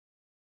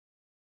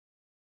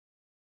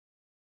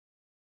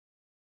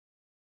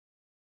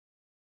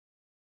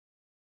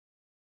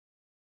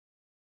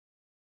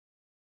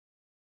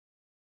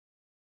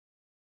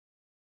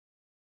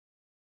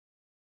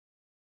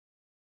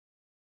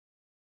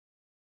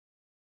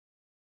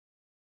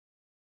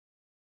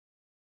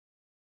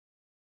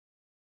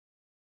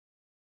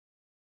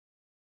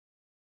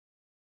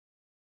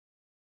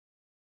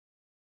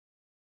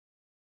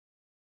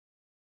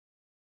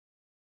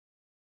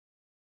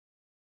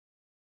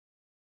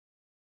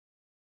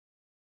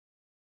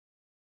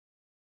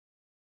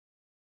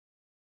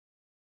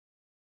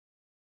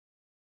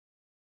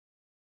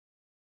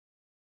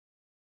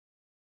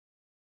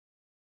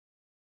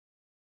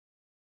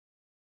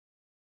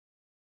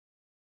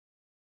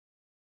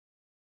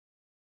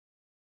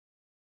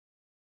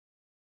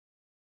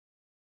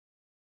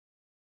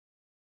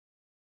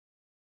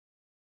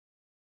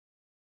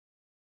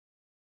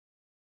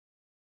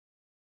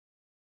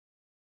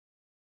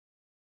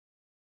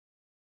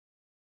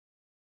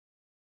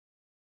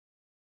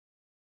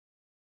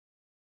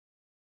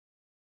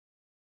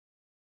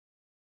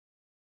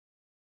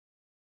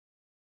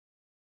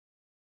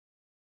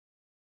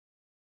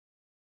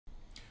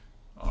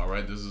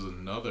right, this is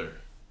another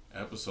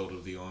episode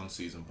of the On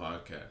Season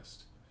Podcast.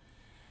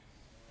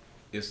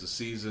 It's the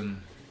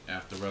season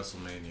after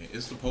WrestleMania.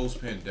 It's the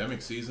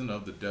post-pandemic season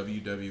of the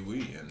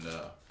WWE, and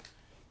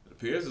it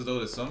appears as though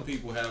that some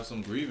people have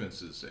some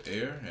grievances to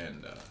air,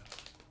 and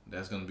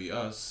that's going to be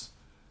us.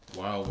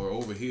 While we're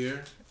over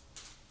here,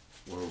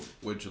 we're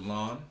with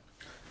Jalon.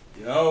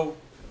 Yo.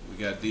 We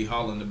got D.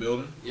 Holl in the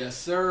building. Yes,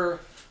 sir.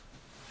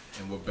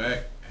 And we're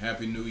back.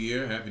 Happy New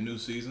Year. Happy new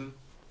season,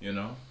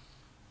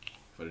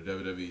 for the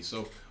WWE.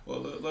 So,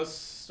 let's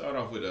start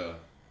off with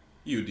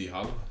you, D.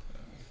 Holl.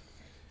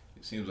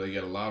 It seems like you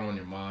got a lot on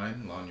your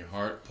mind, a lot on your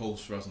heart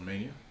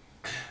post-WrestleMania.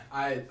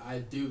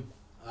 I do.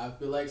 I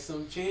feel like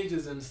some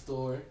changes in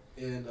store,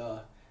 and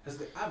I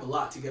have a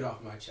lot to get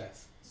off my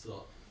chest.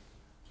 So,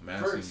 I'm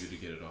asking you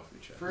to get it off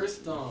your chest.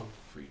 First, I'm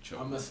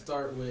gonna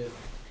start with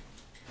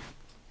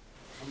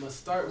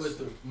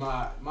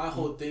my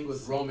whole thing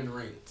with Roman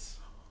Reigns.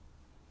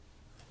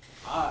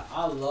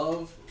 I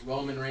love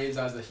Roman Reigns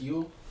as a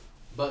heel,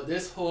 but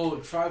this whole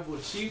tribal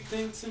chief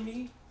thing to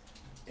me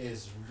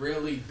is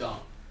really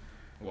dumb.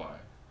 Why?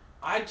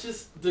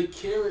 The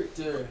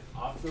character,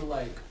 I feel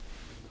like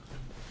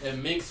it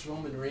makes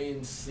Roman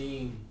Reigns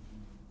seem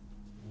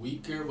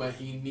weaker when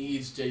he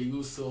needs Jey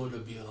Uso to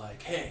be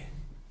like, hey,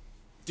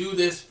 do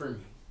this for me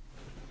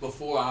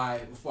before I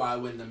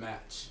win the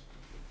match.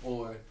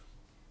 Or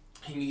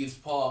he needs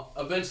Paul.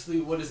 Eventually,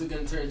 what is it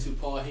going to turn to?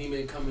 Paul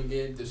Heyman coming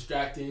in,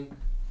 distracting,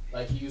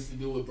 like he used to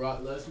do with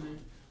Brock Lesnar.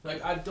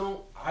 Like, I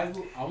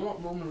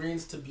want Roman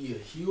Reigns to be a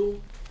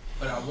heel,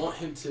 but I want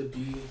him to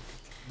be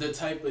the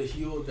type of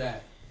heel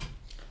that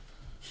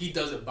he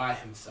does it by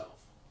himself.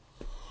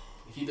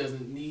 He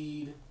doesn't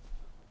need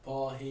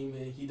Paul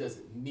Heyman. He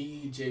doesn't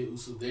need Jey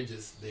Uso. They're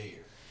just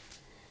there.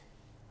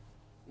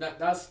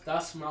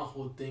 That's my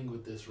whole thing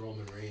with this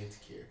Roman Reigns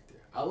character.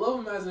 I love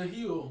him as a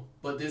heel,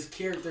 but this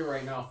character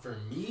right now, for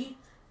me,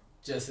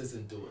 just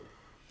isn't doing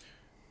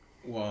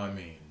it. Well, I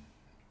mean,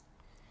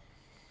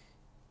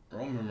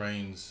 Roman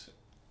Reigns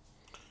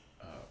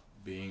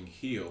being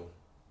heel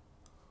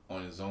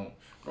on his own.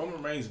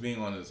 Roman Reigns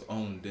being on his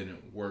own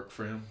didn't work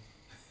for him.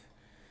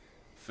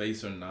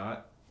 Face or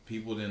not,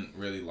 people didn't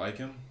really like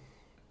him.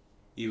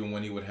 Even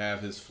when he would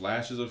have his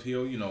flashes of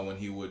heel, when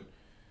he would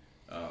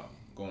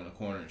go in the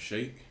corner and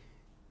shake,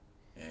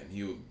 and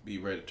he would be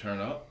ready to turn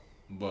up.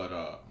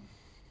 But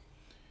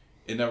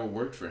it never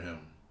worked for him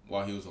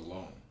while he was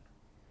alone.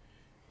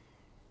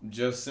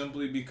 Just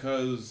simply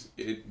because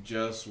it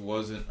just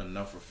wasn't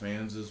enough for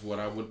fans is what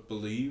I would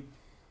believe.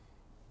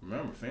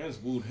 Remember, fans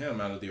booed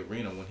him out of the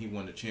arena when he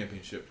won the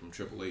championship from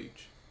Triple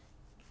H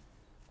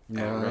at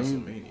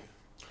WrestleMania.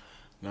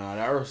 Nah,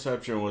 that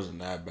reception wasn't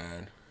that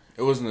bad.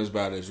 It wasn't as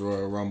bad as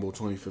Royal Rumble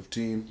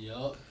 2015.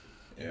 Yup.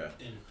 Yeah.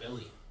 In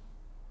Philly.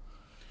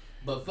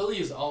 But Philly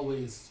is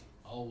always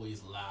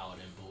loud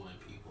and booing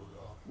people,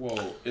 though.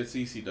 Well, it's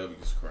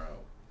ECW's crowd.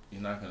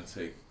 You're not going to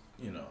take,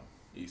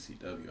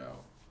 ECW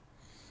out.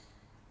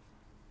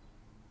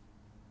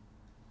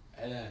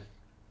 And then,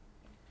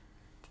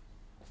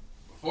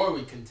 before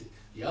we continue,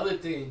 the other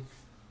thing,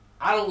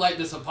 I don't like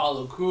this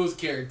Apollo Crews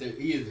character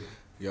either.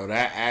 Yo,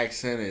 that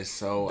accent is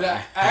so...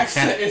 That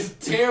accent is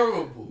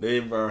terrible.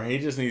 Hey, bro, he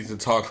just needs to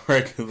talk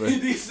regular.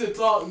 He needs to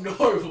talk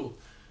normal.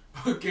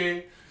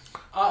 Okay?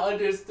 I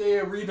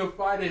understand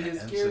redefining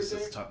his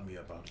character. Taught me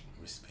about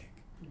respect.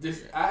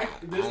 This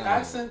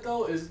accent,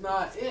 though, is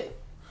not it.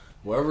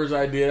 Whoever's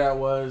idea that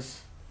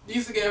was... He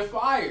needs to get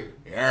fired.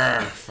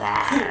 You're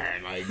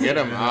fired. Like, get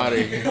him out of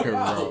here,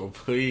 bro.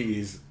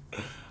 Please.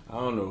 I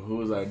don't know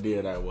whose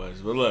idea that was.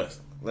 But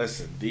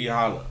listen, D.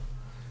 Holla.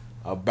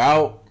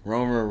 About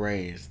Roman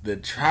Reigns, the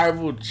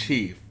tribal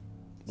chief.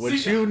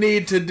 What you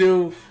need to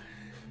do,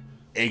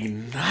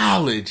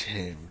 acknowledge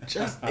him.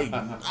 Just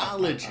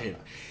acknowledge him.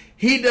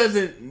 He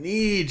doesn't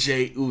need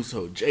Jey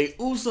Uso. Jey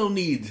Uso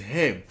needs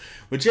him.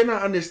 What you're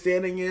not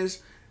understanding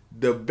is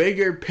the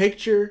bigger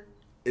picture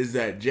is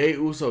that Jey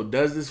Uso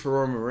does this for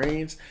Roman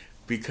Reigns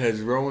because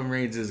Roman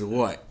Reigns is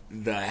what?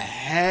 The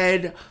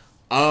head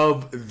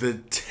of the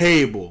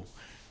table.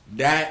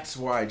 That's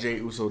why Jey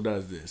Uso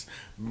does this.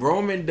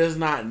 Roman does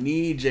not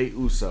need Jey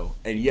Uso.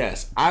 And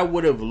yes, I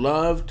would have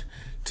loved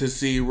to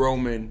see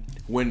Roman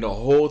win the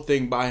whole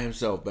thing by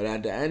himself. But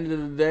at the end of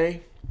the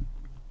day,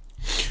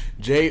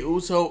 Jey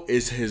Uso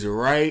is his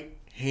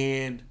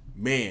right-hand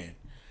man.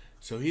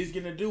 So he's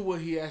going to do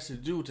what he has to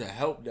do to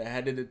help the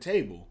head of the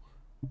table.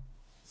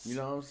 You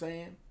know what I'm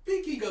saying?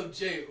 Speaking of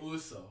Jey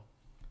Uso,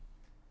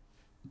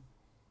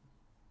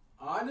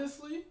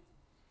 honestly,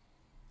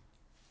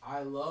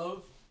 I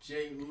love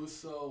Jey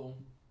Uso,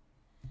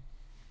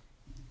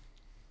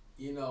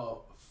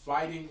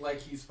 fighting like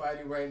he's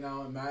fighting right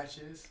now in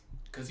matches.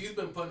 Because he's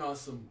been putting on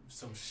some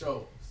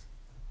shows.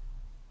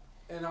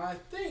 And I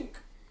think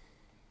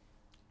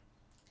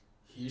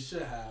he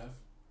should have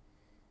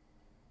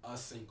a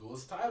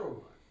singles title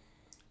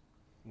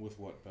run. With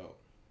what belt?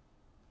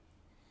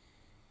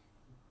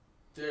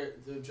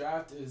 The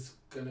draft is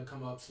gonna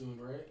come up soon,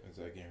 right? Is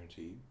that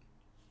guaranteed?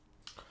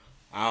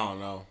 I don't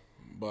know,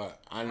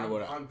 but I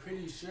know I'm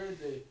pretty sure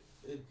that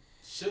it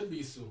should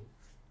be soon.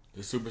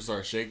 The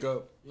superstar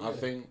shakeup, Yeah. I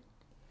think.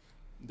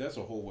 That's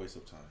a whole waste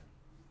of time.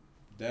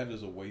 That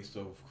is a waste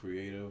of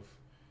creative.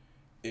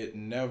 It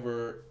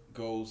never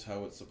goes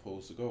how it's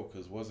supposed to go.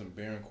 Because wasn't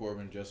Baron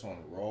Corbin just on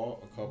Raw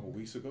a couple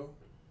weeks ago?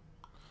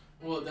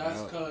 Well,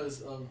 that's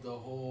because of the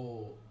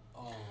whole.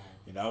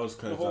 That was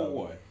because the whole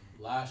what?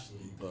 Lashley.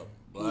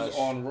 Who's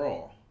on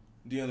Raw,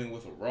 dealing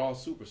with a Raw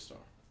superstar.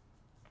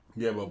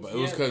 Yeah, but it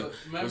was because.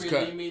 Remember,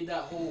 they made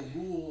that whole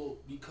rule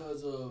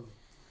because of.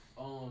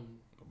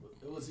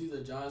 It was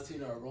either John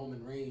Cena or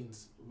Roman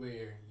Reigns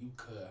where you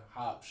could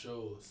hop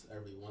shows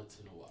every once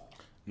in a while.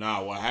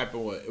 Nah, what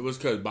happened was it was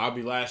because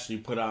Bobby Lashley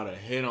put out a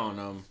hit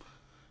on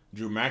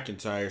Drew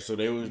McIntyre, so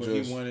they was but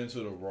just. He went into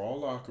the Raw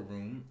locker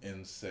room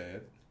and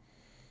said,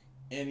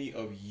 "Any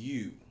of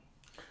you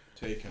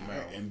take him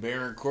out." And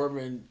Baron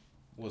Corbin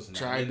was not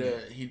tried in to.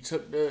 there. He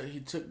took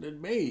the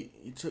bait.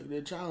 He took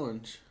the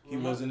challenge. He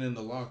wasn't in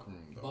the locker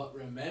room though. But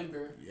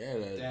remember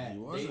that he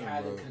wasn't, they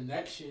had bro. a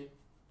connection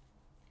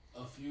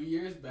a few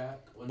years back.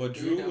 When But the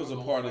three Drew of them was a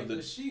were part gonna of fight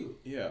the Shield.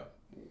 Yeah,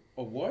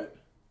 a what?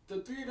 The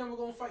three of them were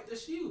gonna fight the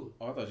Shield.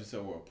 Oh, I thought you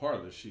said we're a part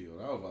of the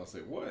Shield. I was about to say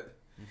what?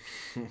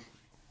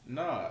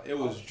 Nah, it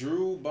was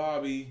Drew,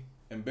 Bobby,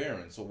 and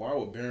Baron. So why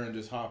would Baron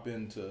just hop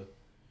in to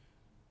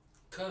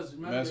Cause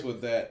remember, mess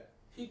with that?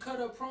 he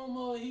cut a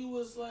promo. He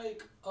was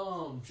like,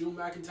 Drew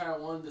McIntyre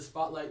wanted the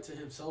spotlight to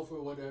himself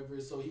or whatever,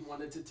 so he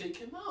wanted to take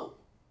him out.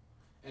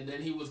 And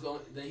then he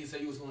said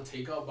he was going to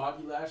take out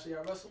Bobby Lashley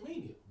at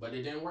WrestleMania, but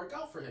it didn't work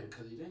out for him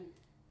because he didn't.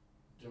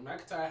 Drew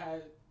McIntyre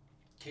had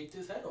kicked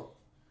his head off.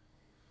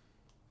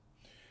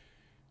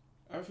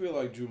 I feel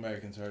like Drew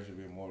McIntyre should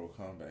be a Mortal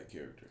Kombat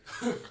character,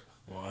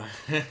 Why?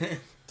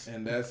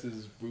 and that's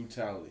his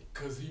brutality.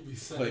 Cause he be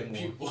sending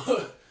people.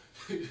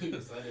 He be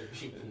sending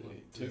people.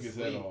 He took his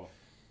head off.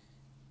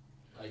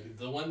 Like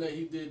the one that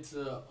he did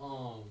to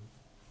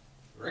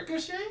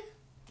Ricochet.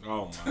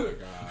 Oh my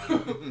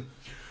god.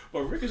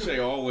 Well, Ricochet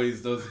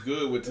always does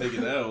good with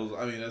taking L's.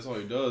 I mean, that's all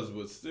he does,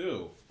 but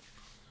still.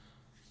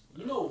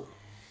 You know,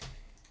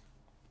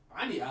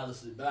 I need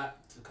Aleister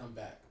Black to come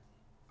back.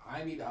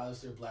 I need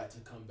Aleister Black to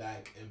come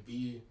back and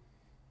be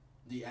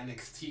the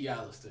NXT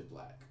Aleister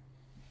Black.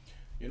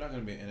 You're not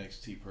going to be an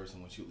NXT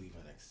person once you leave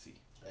NXT.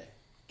 Hey.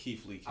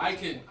 Keith Lee. I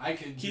can.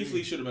 Keith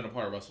Lee should have been a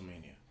part of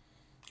WrestleMania.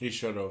 He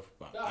should have.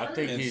 I hurt.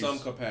 think In he's some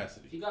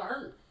capacity. He got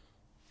hurt.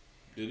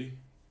 Did he?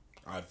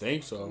 I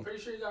think I'm so. pretty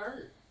sure he got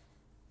hurt.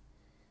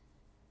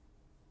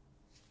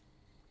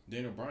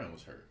 Daniel Bryan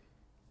was hurt.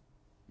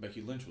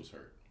 Becky Lynch was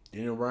hurt.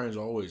 Daniel Bryan's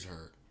always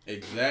hurt.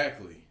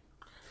 Exactly.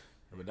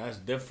 But that's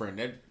different.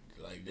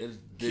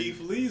 Keith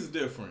Lee's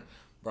different.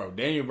 Bro,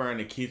 Daniel Bryan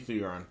and Keith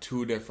Lee are on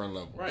two different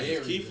levels.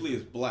 Right. Keith Lee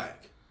is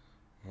black.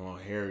 Well,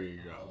 here you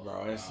go,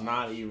 bro. It's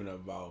not even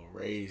about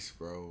race,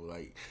 bro.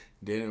 Like,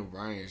 Daniel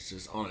Bryan is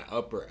just on an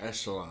upper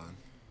echelon.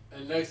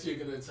 And next you're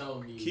gonna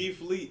tell me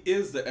Keith Lee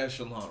is the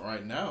echelon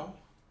right now.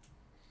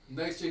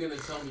 Next you're gonna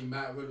tell me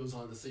Matt Riddle's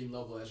on the same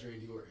level as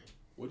Randy Orton.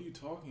 What are you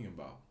talking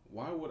about?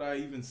 Why would I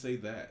even say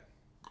that?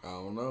 I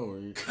don't know.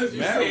 Because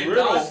you're Matt saying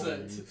Riddle-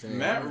 nonsense.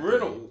 Matt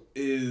Riddle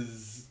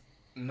is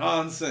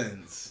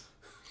nonsense.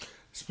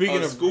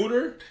 Speaking A of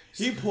scooter,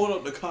 he pulled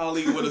up the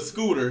colleague with a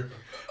scooter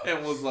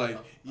and was like,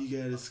 "You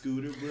got a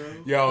scooter,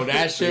 bro?" yo,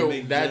 that shit,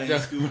 make that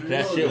giant scooters.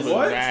 that shit was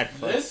What? bad.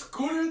 Fun. This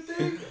scooter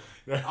thing,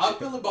 I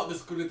feel about the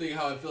scooter thing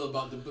how I feel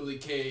about the Billie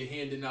Kay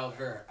handing out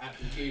her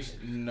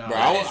application. Nah, Bro,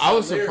 I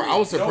was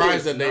hilarious.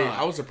 surprised No, that it's not.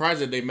 I was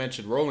surprised that they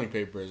mentioned rolling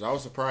papers. I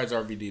was surprised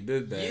RVD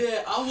did that.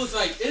 Yeah, I was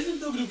like, isn't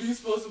WWE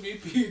supposed to be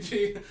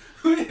PG?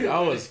 That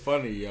was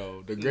funny,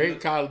 yo. The great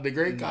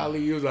Khali,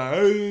 he was like,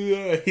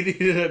 hey, he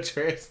needed a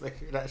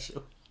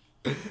translator.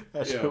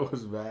 That shit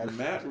was bad.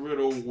 Matt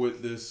Riddle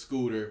with this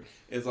scooter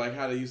is like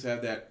how they used to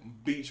have that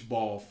beach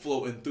ball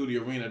floating through the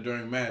arena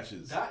during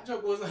matches. That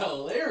joke was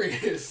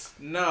hilarious.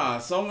 Nah,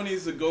 someone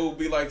needs to go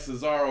be like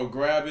Cesaro,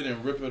 grab it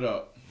and rip it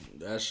up.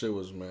 That shit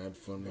was mad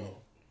funny. Bro,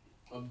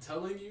 I'm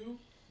telling you,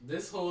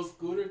 this whole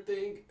scooter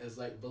thing is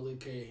like Billie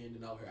Kay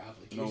handing out her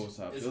application. No, it's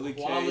not. It's Billie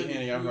Kay quality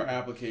handing out her food.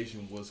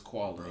 application was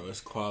quality. Bro,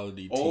 it's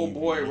quality TV. Old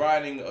boy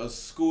riding a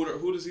scooter.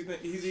 Who does he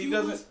think? He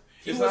doesn't.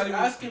 He It's was not even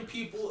asking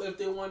people if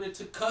they wanted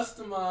to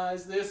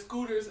customize their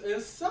scooters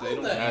and sell They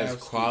them. don't have- That's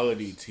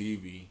quality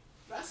TV.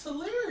 That's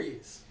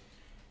hilarious.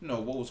 No,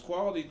 what was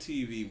quality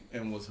TV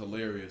and was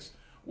hilarious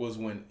was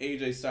when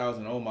AJ Styles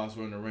and Omos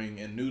were in the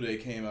ring and New Day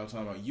came out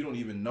talking about, you don't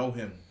even know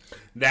him.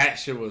 That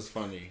shit was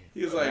funny.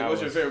 He was like, That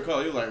 "What's was- your favorite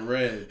color?" He was like,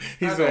 "Red."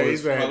 He's I know like,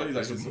 his color.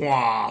 He's it's like,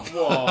 wow.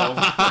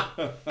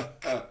 "Wow."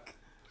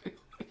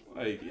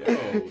 Like,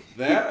 yo,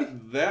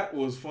 that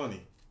was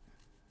funny.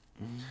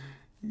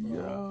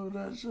 Yo,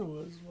 that shit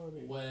was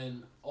funny.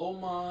 When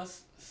Omos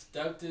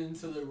stepped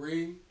into the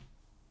ring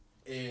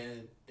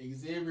and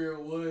Xavier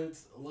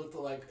Woods looked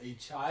like a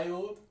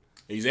child.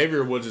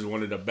 Xavier Woods is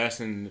one of the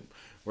best in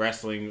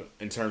wrestling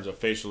in terms of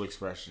facial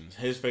expressions.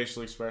 His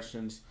facial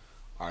expressions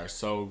are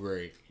so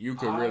great. You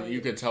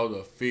could tell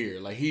the fear.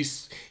 Like he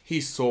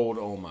sold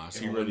Omos.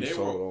 He And really when they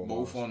sold were Omos.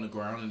 both on the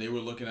ground and they were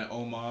looking at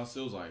Omos,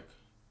 it was like,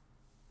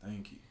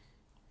 "Thank you.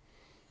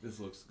 This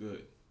looks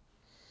good."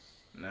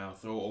 Now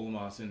throw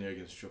Omos in there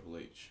against Triple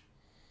H.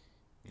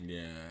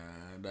 Yeah,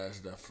 that's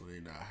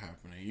definitely not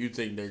happening. You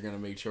think they're gonna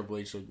make Triple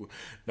H look?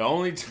 The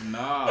only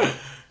Nah,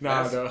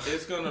 no.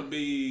 It's gonna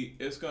be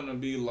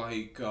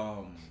like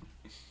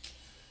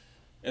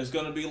it's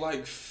gonna be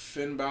like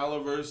Finn Balor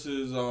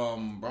versus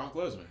Brock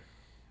Lesnar.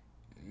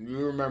 You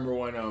remember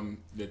when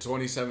the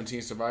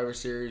 2017 Survivor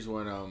Series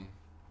when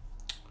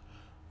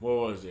what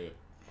was it?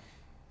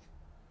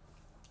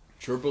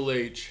 Triple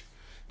H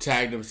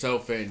tagged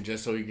himself in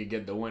just so he could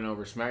get the win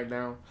over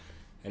SmackDown,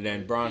 and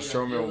then Braun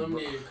Strowman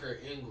eliminated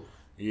Kurt Angle.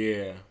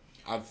 Yeah.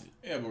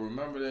 Yeah, but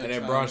remember that. And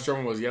then Braun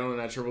Strowman was yelling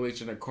at Triple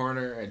H in the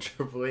corner, and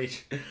Triple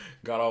H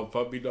got all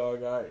puppy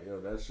dog eyed. Yo,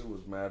 that shit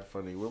was mad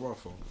funny. Where my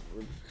phone?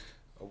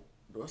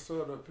 Do I still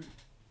have that picture?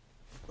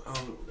 I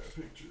don't know what that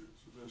picture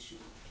is. That shit.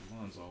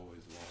 Javon's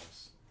always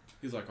lost.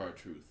 He's like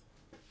R-Truth.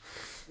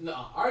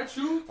 No,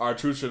 R-Truth.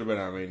 R-Truth should have been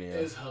at Mania.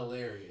 It's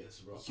hilarious,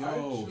 bro.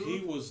 Yo,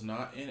 he was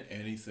not in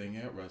anything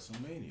at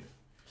WrestleMania.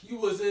 He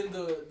was in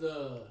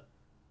the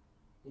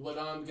what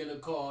I'm gonna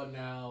call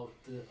now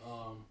the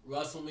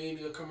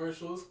WrestleMania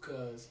commercials,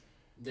 because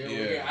they were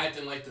here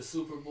acting like the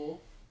Super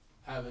Bowl,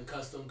 having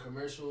custom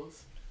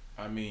commercials.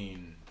 I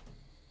mean,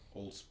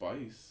 Old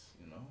Spice,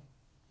 you know.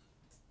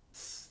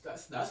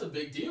 That's a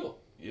big deal.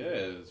 Yeah,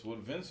 it's what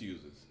Vince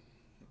uses.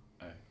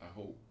 I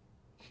hope.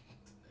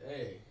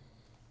 Hey.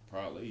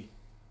 Probably.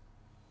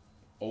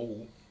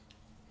 Old.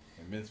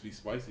 And Vince be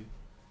spicy.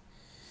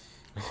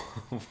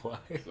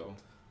 What? So.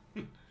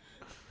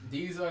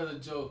 These are the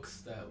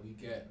jokes that we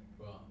get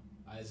from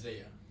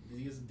Isaiah.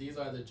 These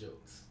are the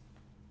jokes.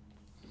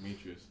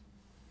 Demetrius.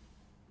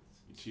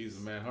 You cheese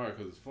a man hard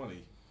because it's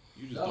funny.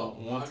 You just no, don't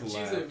want to laugh.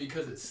 I'm cheesing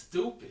because it's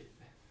stupid.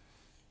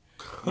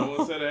 No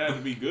one said it had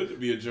to be good to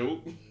be a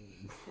joke. You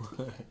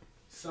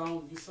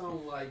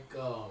sound like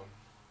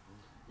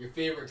your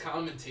favorite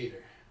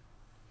commentator.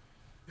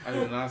 I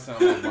do not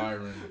sound like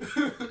Byron.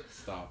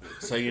 Stop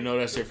it. So you know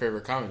that's your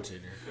favorite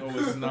commentator. No,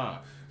 it's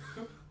not.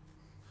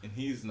 And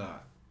he's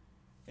not.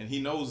 And he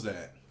knows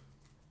that.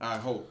 I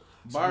hope.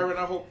 Byron,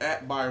 I hope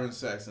at Byron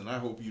Saxon. I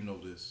hope you know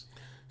this.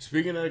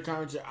 Speaking of the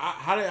commentary,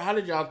 how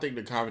did y'all think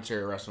the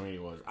commentary at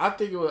WrestleMania was? I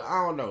think it was,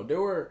 I don't know.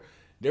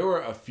 There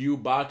were a few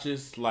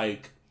botches,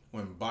 like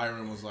when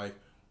Byron was like,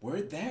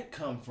 where'd that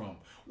come from?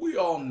 We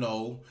all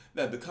know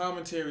that the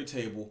commentary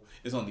table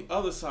is on the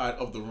other side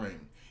of the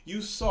ring.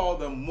 You saw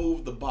them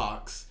move the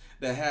box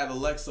that had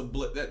Alexa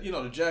Bliss, that, you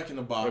know, the Jack in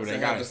the Box. Yeah, they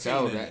gotta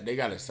sell that. They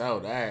gotta sell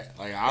that.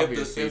 Like,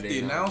 obviously, if the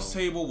announce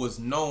table was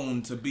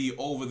known to be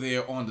over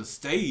there on the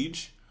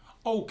stage,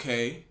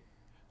 okay,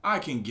 I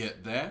can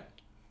get that.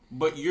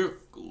 But you're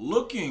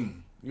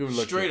looking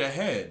straight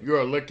ahead.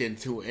 You're looking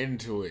too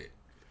into it.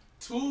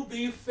 To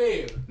be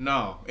fair,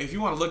 no. If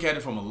you want to look at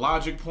it from a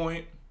logic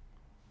point,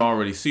 you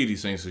already see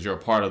these things because you're a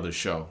part of the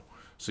show,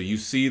 so you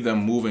see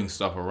them moving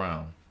stuff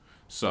around.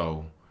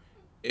 So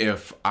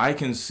if I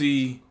can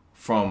see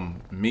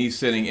from me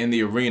sitting in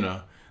the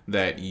arena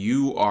that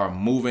you are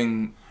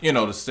moving, you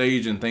know, the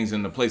stage and things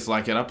into place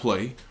like at a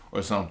play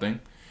or something,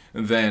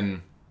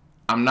 then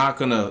I'm not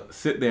going to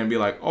sit there and be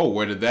like, oh,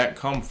 where did that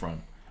come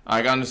from?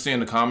 I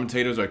understand the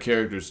commentators are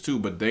characters too,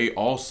 but they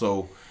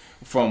also,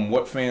 from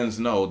what fans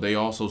know, they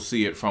also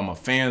see it from a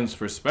fan's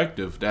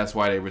perspective. That's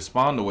why they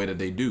respond the way that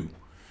they do.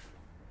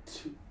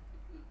 There's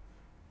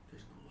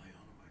no light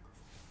on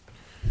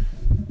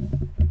the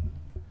microphone.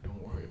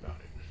 Don't worry about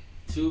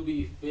it. To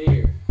be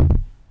fair,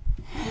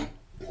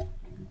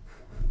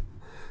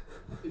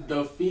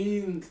 The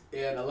Fiend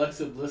and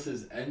Alexa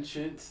Bliss's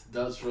entrance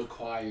does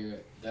require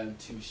them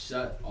to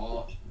shut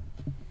off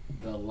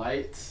the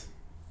lights.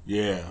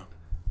 Yeah.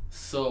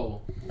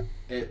 So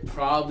it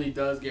probably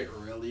does get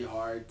really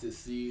hard to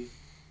see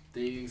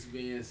things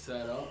being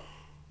set up.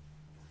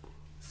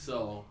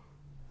 So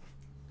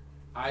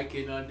I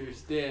can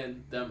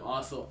understand them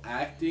also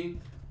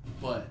acting,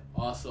 but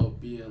also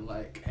being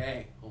like,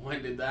 hey,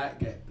 when did that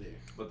get there?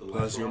 But the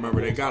plus, you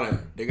remember they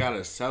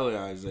gotta sell it,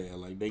 Isaiah.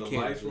 Like they can't. The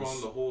lights were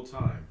on the whole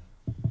time,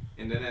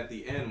 and then at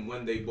the end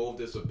when they both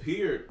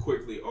disappeared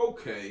quickly,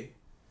 okay,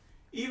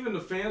 even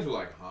the fans were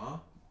like, huh?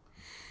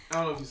 I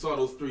don't know if you saw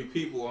those three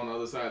people on the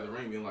other side of the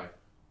ring being like,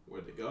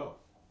 where'd they go?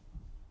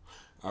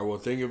 All right, well,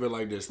 think of it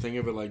like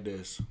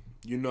this.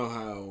 You know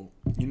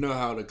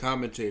how the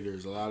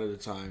commentators a lot of the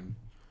time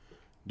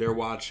they're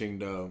watching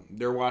the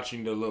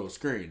little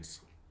screens.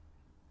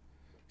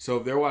 So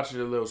if they're watching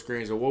the little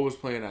screens, or what was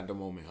playing at the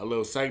moment, a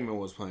little segment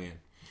was playing,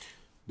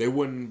 they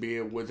wouldn't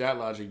be, with that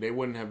logic, they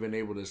wouldn't have been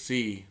able to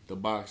see the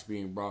box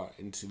being brought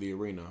into the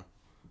arena.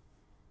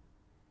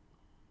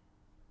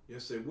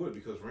 Yes, they would,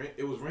 because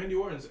it was Randy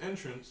Orton's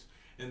entrance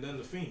and then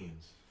the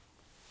Fiend's.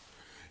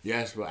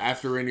 Yes, but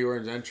after Randy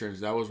Orton's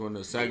entrance, that was when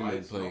the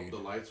segment played. The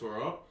lights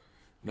were up?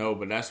 No,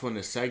 but that's when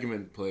the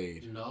segment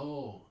played.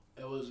 No,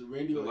 it was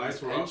Randy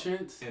Orton's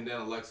entrance. And then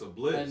Alexa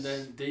Bliss. And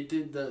then they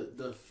did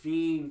the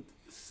Fiend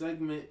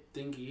segment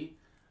thingy.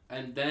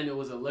 And then it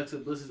was Alexa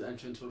Bliss's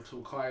entrance, which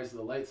requires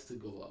the lights to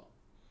go out.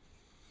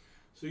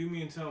 So you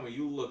mean tell me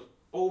you looked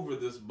over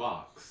this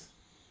box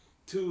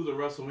to the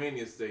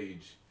WrestleMania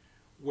stage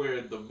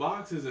where the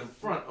box is in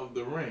front of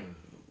the ring.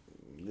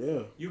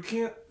 Yeah. You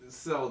can't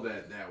sell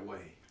that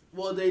way.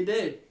 Well, they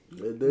did.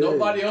 They did.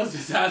 Nobody else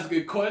is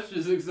asking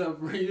questions except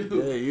for you.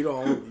 Yeah,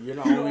 you're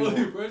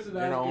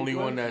the only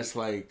one that's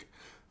like,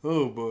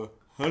 oh, but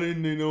how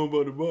didn't they know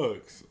about the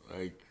box?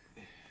 Like,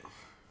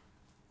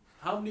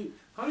 how many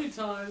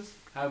times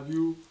have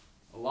you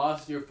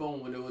lost your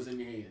phone when it was in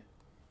your hand?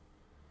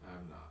 I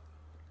have not.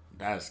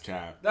 That's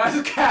cap.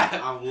 That's cap.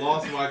 I've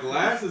lost my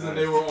glasses and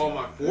they were on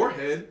my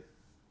forehead.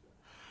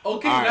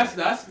 Okay, right.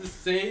 that's the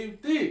same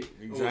thing.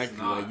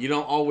 Exactly. Like, you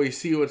don't always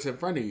see what's in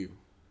front of you.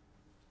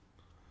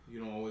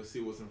 You don't always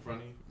see what's in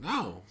front of you?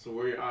 No. So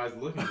where are your eyes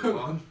looking,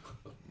 Devon?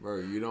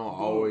 Bro, you don't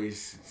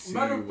always see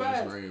what's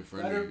right in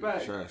front of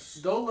you.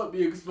 Trust. Don't let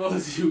me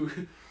expose you.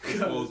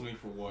 Expose me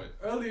for what?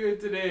 Earlier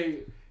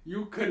today,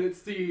 you couldn't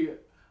see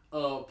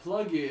a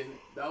plug-in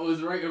that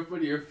was right in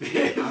front of your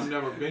face. I've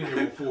never been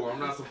here before. I'm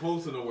not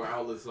supposed to know where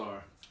outlets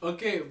are.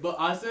 Okay, but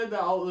I said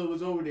the outlet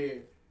was over there.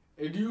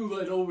 And you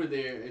went over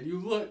there, and you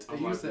looked, and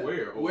you said,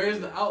 where's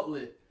the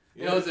outlet?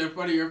 Yeah. And it was in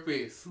front of your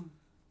face.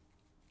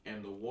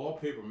 And the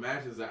wallpaper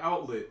matches the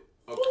outlet.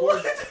 Of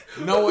course.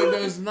 No, it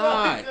does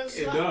not.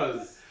 It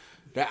does.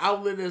 The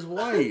outlet is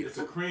white. It's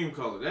a cream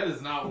color. That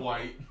is not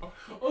white.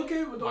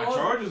 Okay, but my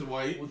charge is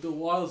white. But the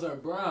walls are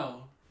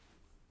brown.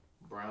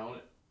 Brown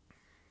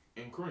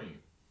and cream.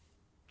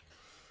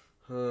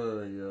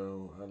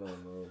 Yo, I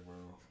don't know,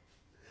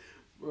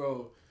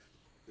 Bro.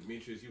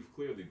 Demetrius, you've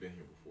clearly been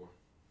here before.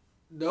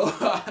 No,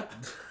 I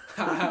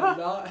have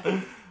not.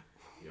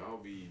 Y'all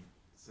be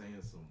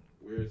saying some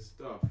weird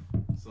stuff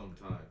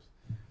sometimes.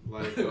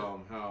 Like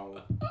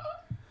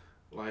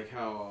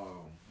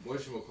how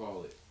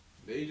whatchamacallit,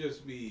 they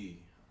just be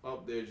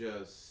up there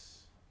just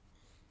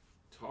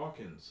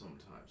talking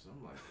sometimes.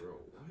 I'm like, bro,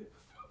 what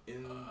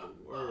in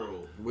the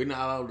world? We not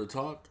allowed to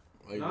talk?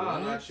 Like, nah,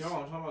 what? not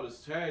y'all. I'm talking about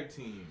this tag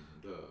team.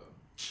 The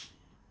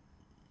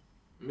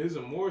Miz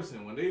and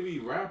Morrison, when they be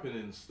rapping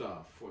and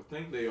stuff, or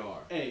think they are.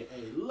 Hey,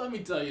 let me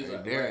tell you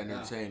something. They're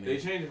entertaining. They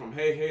changed it from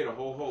hey hey to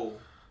ho ho.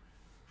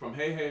 From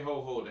hey hey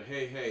ho ho to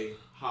hey hey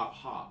hop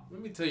hop.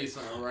 Let me tell you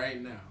something right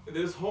now.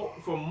 This whole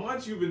for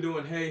months you've been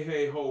doing hey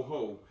hey ho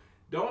ho.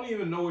 Don't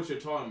even know what you're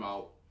talking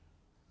about.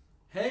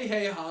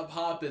 Hey hop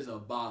hop is a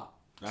bop.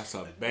 That's a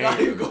I'm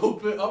banger.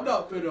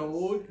 not finna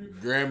hold you.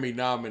 Grammy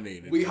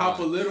nominated. We hop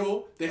a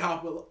little, they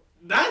hop a little.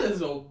 That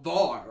is a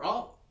bar,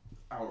 huh?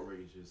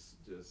 Outrageous,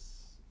 just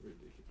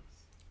ridiculous.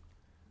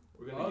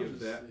 We're gonna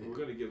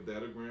give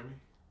that a Grammy.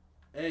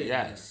 Hey,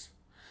 yes,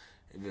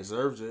 it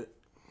deserves it.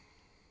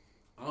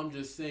 I'm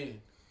just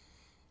saying,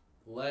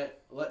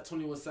 let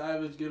 21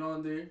 Savage get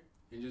on there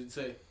and just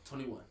say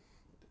 21.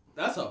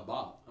 That's a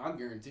bop. I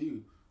guarantee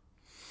you.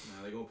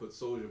 Now they're gonna put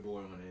Soulja Boy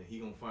on it. He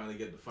gonna finally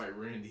get to fight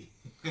Randy.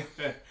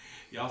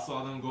 Y'all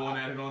saw them going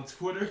at it on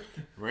Twitter.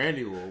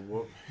 Randy will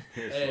whoop.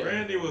 Hey,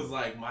 Randy was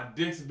like, "My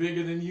dick's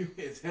bigger than you.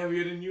 It's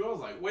heavier than you." I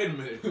was like, "Wait a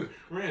minute,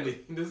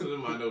 Randy. This is in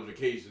my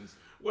notifications.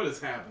 What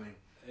is happening?"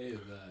 Hey,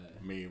 man.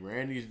 I mean,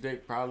 Randy's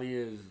dick probably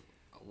is.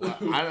 Well,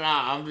 I don't know.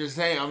 I'm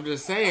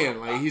just saying.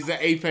 Like, he's an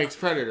apex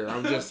predator.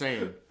 I'm just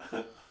saying.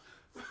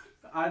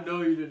 I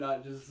know you did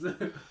not just.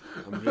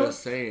 I'm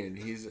just saying.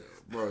 He's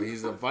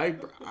a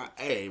viper.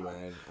 Hey,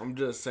 man. I'm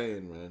just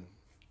saying, man.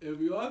 If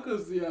y'all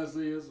could see us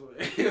this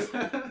way,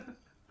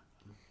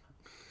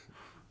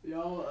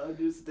 y'all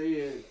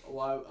understand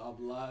why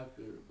I'm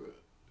laughing, bro.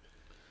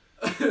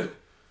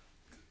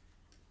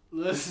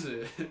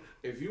 Listen.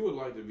 If you would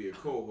like to be a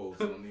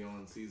co-host on the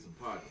On Season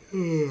podcast.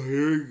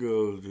 Here he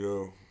goes,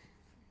 Joe.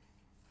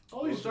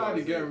 Always trying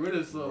to get rid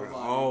of somebody.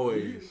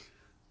 Always.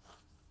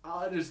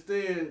 I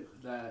understand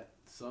that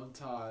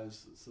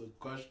sometimes some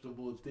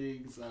questionable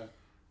things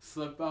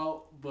slip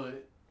out,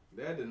 but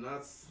that did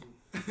not.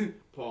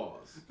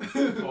 Pause. I'm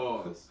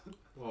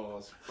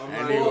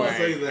not even gonna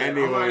say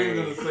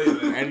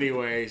that.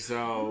 Anyway,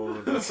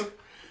 so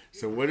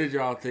what did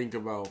y'all think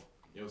about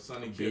Yo,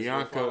 Sonny Kiss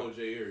Bianca? Follow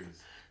Jay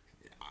Aries.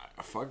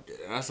 Fuck it.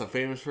 That's a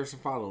famous person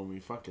following me.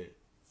 Fuck it.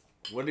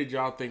 What did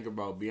y'all think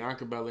about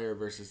Bianca Belair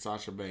versus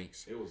Sasha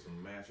Banks? It was a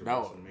match.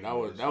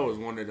 That was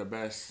one of the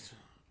best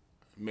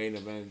main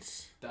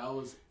events. That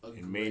was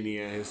in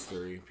Mania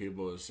history.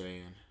 People are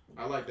saying.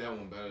 I like that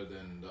one better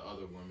than the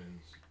other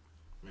women's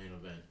main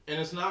event,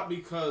 and it's not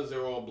because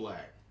they're all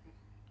black.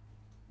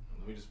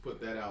 Let me just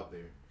put that out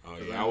there. Oh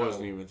yeah, I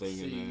wasn't even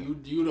thinking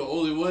that. You the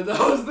only one that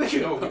I was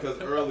thinking. No, because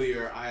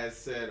earlier I had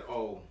said,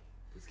 "Oh,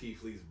 because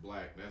Keith Lee's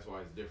black. That's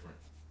why it's different."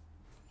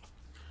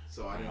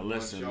 So I didn't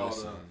want y'all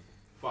to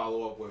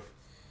follow up with,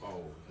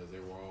 "Oh, because they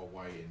were all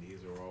white and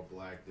these are all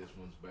black. This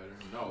one's better."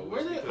 No,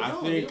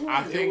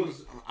 I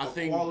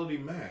think quality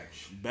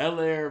match.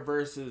 Belair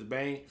versus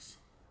Banks.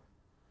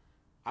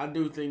 I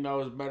do think that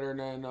was better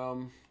than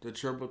the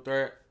triple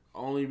threat,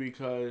 only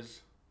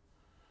because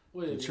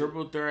the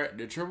triple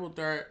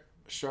threat,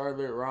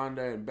 Charlotte,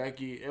 Ronda, and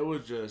Becky. It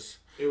was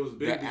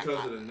big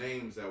because of the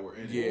names that were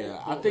in it.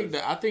 Yeah, I think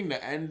the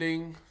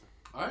ending.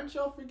 Aren't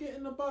y'all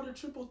forgetting about the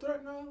triple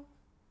threat now?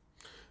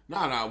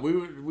 No, we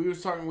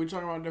talking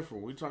about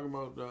different. We talking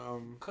about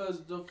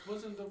Cause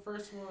wasn't the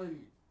first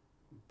one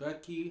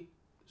Becky,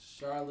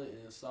 Charlotte,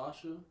 and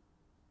Sasha.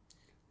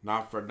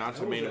 Not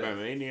to main event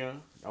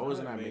Mania. That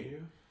wasn't at Mania.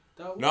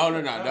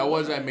 No. That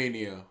was at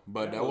Mania,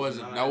 but that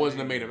wasn't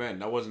the main event.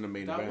 That wasn't the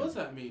main event. That was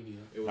at Mania.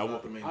 It was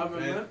not the main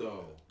event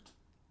though.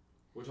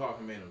 We're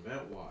talking main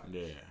event wise.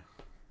 Yeah.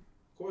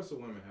 Of course, the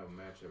women have a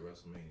match at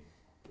WrestleMania.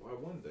 Why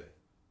wouldn't they?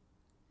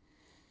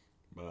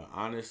 But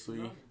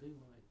honestly,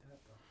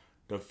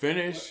 the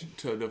finish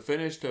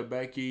to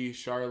Becky,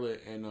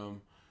 Charlotte,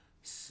 and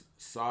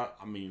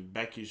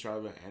Becky,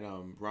 Charlotte,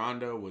 and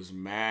Ronda was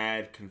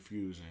mad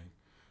confusing.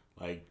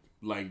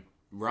 Like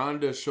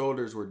Ronda's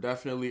shoulders were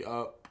definitely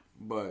up,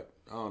 but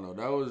I don't know.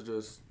 That was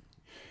just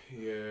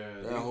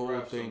that whole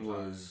thing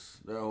was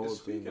that whole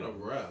thing. Speaking of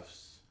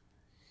refs,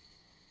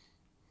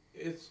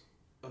 it's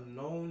a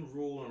known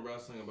rule in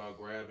wrestling about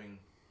grabbing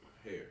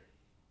hair.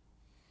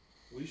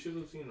 We should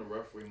have seen the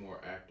referee more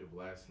active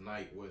last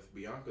night with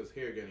Bianca's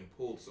hair getting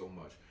pulled so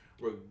much,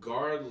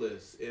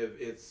 regardless if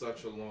it's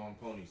such a long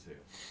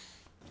ponytail.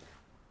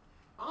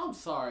 I'm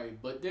sorry,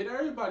 but did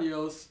everybody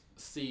else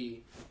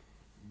see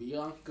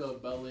Bianca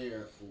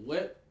Belair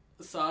whip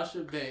Sasha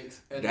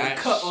Banks and then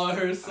cut on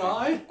her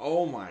side?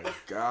 Oh my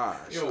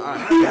gosh. Yo,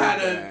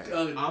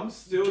 I'm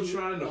still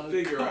trying to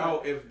figure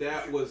out if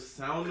that was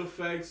sound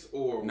effects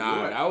or what.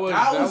 That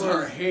was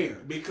her hair.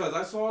 Because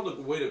I saw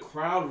the way the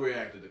crowd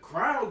reacted. The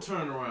crowd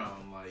turned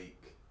around like...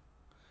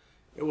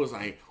 It was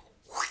like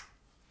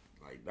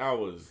that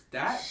was...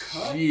 That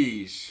cut?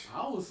 Sheesh.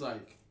 I was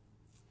like...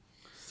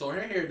 So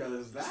her hair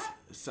does that?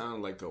 It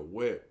sounded like a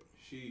whip.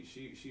 She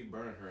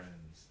burned her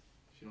ends.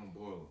 She don't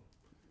boil them.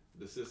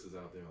 The sisters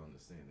out there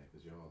understand that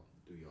because y'all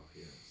do y'all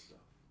hair and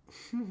stuff.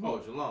 Oh,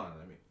 Jalon,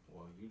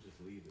 you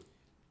just leave it.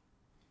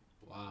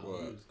 Wow.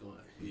 What?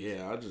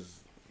 Yeah, I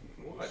just...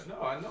 What?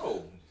 No, I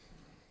know.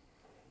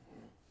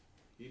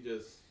 You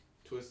just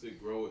twist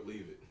it, grow it,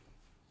 leave it.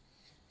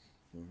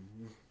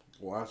 Mm-hmm.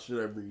 Wash it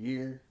every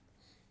year.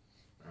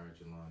 All right,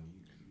 Jalon,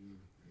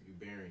 you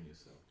burying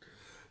yourself.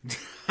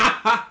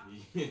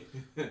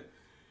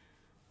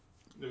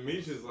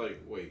 Demetrius like,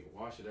 wait,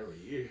 wash it every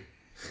year.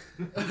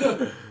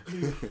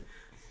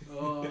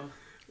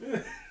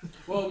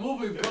 Well,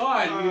 moving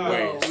on.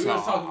 We were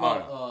talking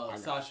about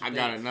Sasha. I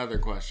got another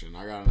question.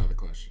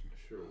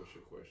 Sure, what's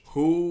your question?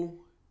 Who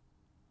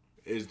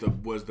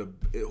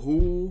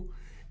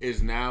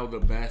is now the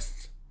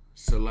best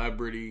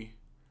celebrity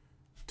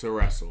to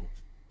wrestle?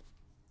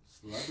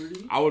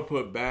 Celebrity? I would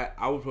put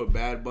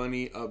Bad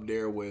Bunny up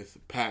there with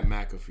Pat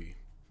McAfee.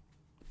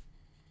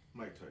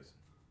 Mike Tyson.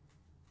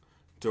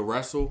 To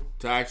wrestle?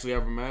 To actually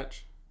have a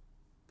match?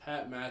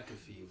 Pat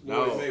McAfee.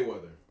 Floyd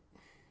Mayweather.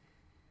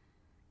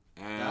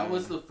 That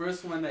was the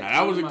first one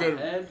that was a good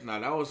head.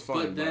 That was fun.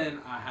 But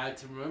then I had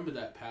to remember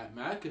that Pat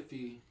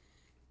McAfee,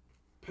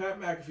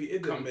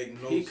 it didn't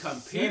make no sense. He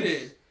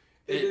competed.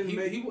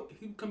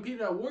 He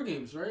competed at War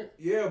Games, right?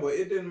 Yeah, but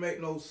it didn't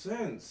make no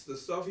sense. The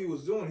stuff he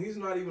was doing, he's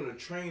not even a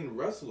trained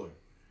wrestler.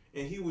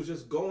 And he was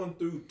just going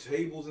through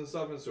tables and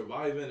stuff and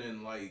surviving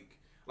and like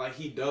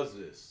he does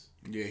this.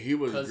 Yeah, he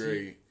was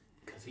great.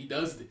 Because he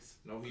does this.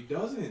 No, he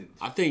doesn't.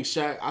 I think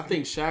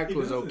Shaq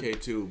was okay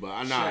too,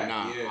 but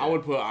yeah. I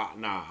would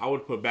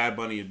put Bad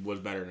Bunny was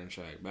better than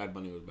Shaq. Bad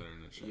Bunny was better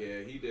than Shaq.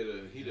 Yeah, he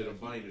did a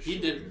Bunny to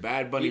shoot.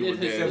 Bad Bunny was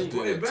there.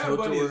 If Bad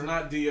Bunny is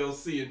not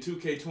DLC in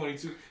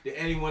 2K22, did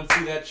anyone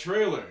see that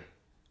trailer?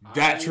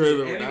 That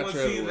trailer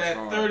see that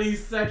hard. 30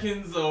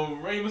 seconds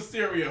of Rey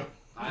Mysterio?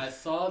 I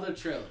saw the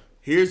trailer.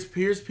 Here's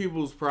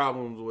people's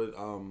problems with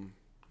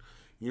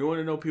you want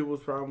to know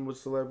people's problem with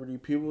celebrity?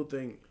 People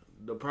think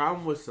the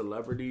problem with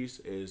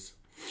celebrities is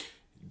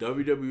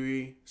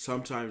WWE,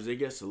 sometimes they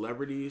get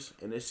celebrities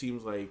and it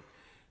seems like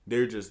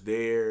they're just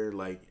there,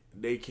 like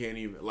they can't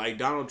even, like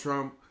Donald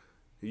Trump,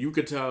 you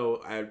could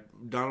tell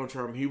at Donald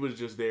Trump, he was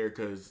just there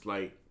because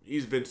like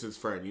he's Vince's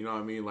friend, you know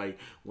what I mean? Like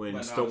when the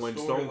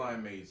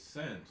storyline made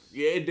sense.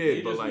 Yeah, it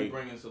did, but like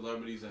bringing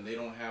celebrities and they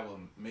don't have a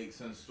make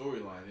sense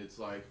storyline. It's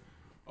like,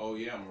 oh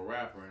yeah, I'm a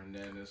rapper, and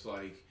then it's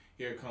like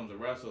here comes a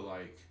wrestler,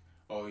 like,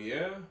 oh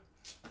yeah,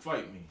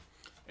 fight me.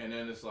 And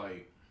then it's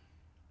like,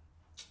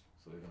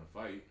 so they're gonna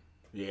fight.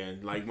 Yeah,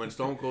 like when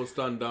Stone Cold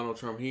stunned Donald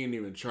Trump, he didn't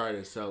even try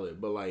to sell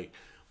it. But like,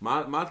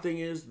 my thing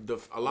is,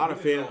 a lot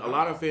of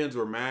fans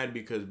were mad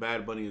because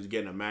Bad Bunny was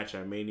getting a match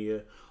at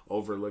Mania,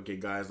 overlooking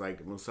guys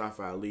like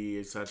Mustafa Ali,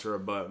 etc.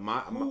 But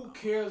who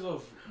cares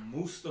of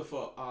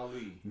Mustafa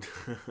Ali?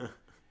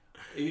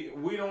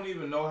 We don't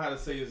even know how to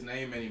say his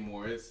name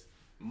anymore. It's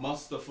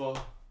Mustafa.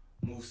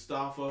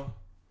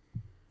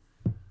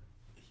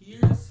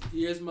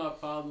 Here's my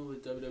problem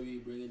with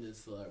WWE bringing in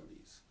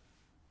celebrities.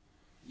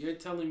 You're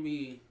telling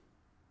me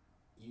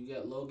you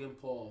get Logan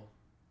Paul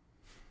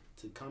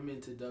to come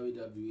into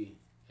WWE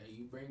and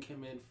you bring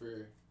him in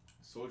for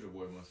Soulja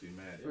Boy must be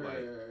mad.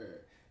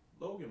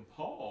 Logan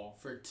Paul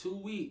for 2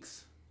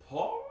 weeks.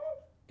 Paul?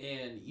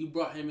 And you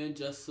brought him in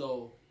just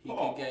so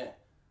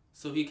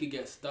he could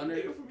get stunned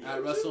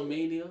at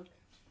WrestleMania.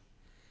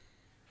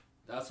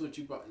 That's what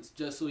you brought,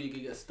 just so he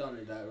could get stunned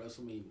at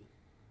WrestleMania.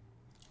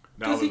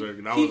 That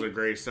was a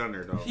great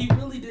stunner though. He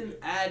really didn't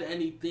add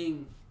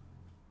anything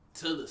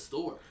to the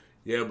story.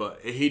 Yeah,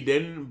 but he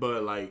didn't.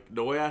 But like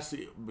the way I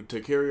see,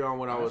 to carry on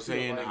what I was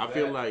saying, I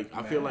feel like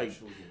was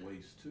a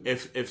waste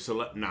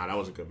too. Nah, that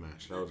was a good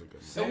match. That was a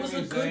good match. It was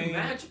a good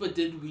match, but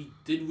did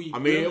we? I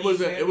mean, it was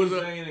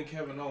Zayn and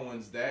Kevin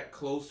Owens that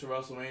close to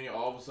WrestleMania.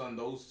 All of a sudden,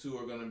 those two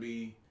are gonna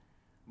be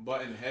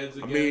butting heads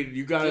again. I mean,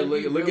 you gotta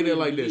look at it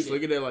like this.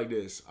 Look at it like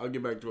this. I'll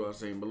get back to what I was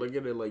saying, but look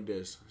at it like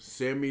this.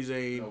 Sami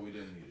Zayn. No, we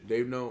didn't need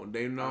it.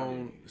 They've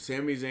known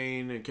Sami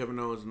Zayn and Kevin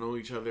Owens know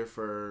each other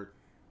for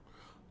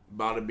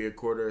about to be a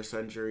quarter of a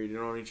century. They've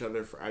known each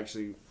other for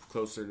actually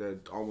closer to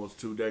almost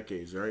 2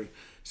 decades, right?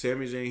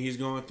 Sami Zayn, he's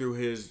going through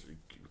his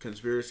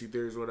conspiracy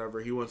theories,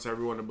 whatever. He wants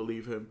everyone to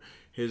believe him.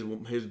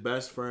 His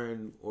best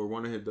friend or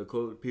one of the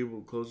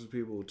closest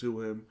people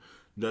to him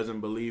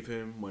doesn't believe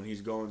him when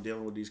he's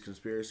dealing with these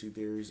conspiracy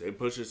theories. It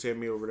pushes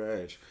Sami over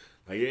the edge.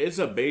 Like it's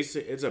a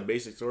basic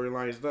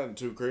storyline. It's nothing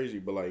too crazy,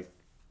 but like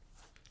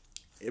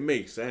it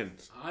makes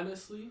sense.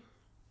 Honestly,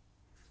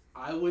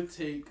 I would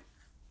take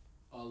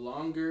a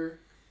longer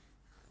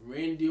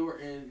Randy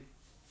Orton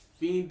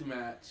Fiend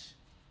match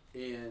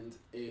and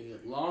a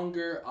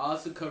longer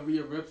Asuka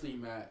Rhea Ripley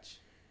match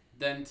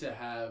than to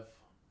have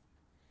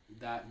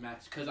that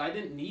match, because I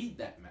didn't need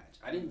that match.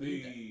 I didn't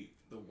need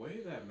the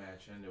way that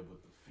match ended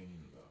with the Fiend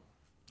though.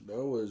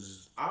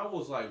 I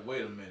was like,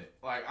 wait a minute.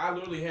 Like I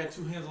literally had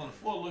 2 hands on the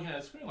floor looking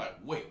at the screen like,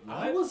 wait, what?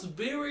 I was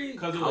very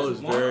because it was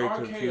one RKO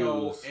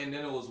confused. And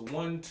then it was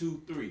 1,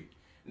 2, 3.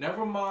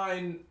 Never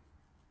mind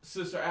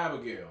Sister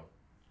Abigail.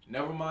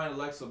 Never mind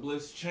Alexa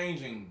Bliss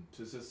changing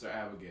to Sister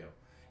Abigail.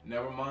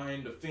 Never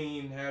mind the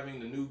Fiend having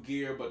the new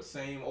gear but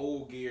same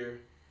old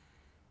gear.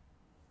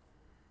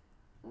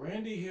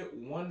 Randy hit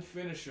one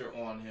finisher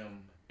on him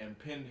and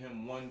pinned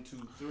him 1,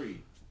 2,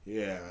 3.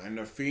 Yeah, and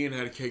the Fiend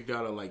had kicked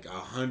out of like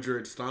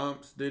 100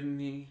 stomps, didn't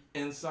he?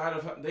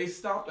 They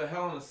stopped a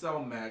Hell in a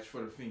Cell match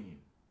for the Fiend.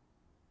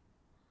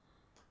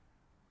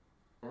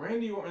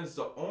 Randy Orton's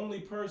the only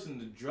person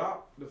to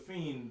drop the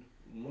Fiend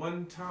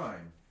 1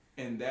 time,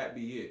 and that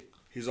be it.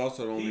 He's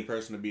also the only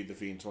person to beat the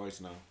Fiend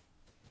twice now.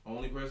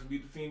 Only person to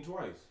beat the Fiend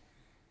twice.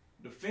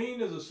 The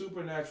Fiend is a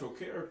supernatural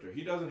character.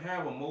 He doesn't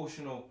have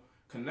emotional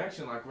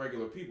connection like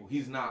regular people.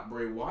 He's not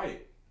Bray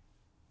Wyatt.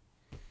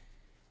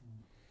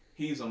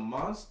 He's a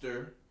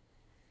monster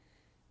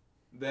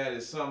that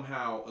is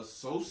somehow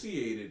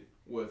associated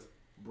with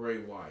Bray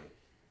Wyatt.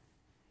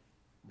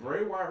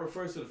 Bray Wyatt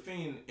refers to the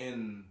Fiend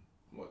in,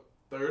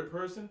 third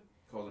person?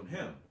 Calls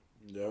him.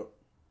 Yep.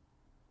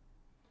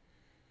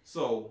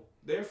 So,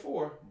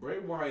 therefore, Bray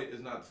Wyatt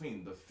is not the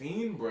Fiend. The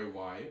Fiend, Bray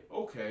Wyatt,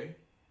 okay,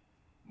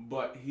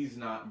 but he's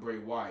not Bray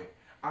Wyatt.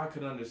 I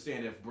could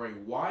understand if Bray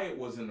Wyatt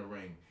was in the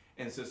ring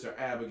and Sister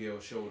Abigail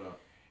showed up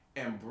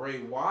and Bray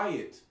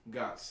Wyatt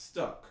got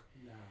stuck.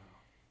 No.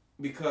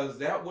 Because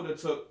that would have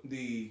took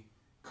the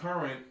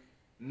current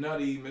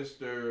nutty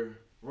Mr.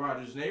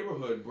 Rogers'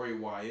 Neighborhood Bray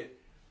Wyatt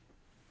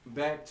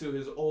back to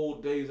his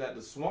old days at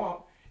the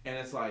swamp, and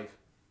it's like,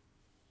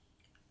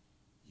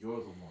 you're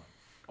the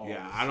one.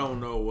 Yeah, I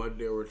don't know what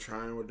they were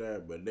trying with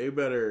that, but they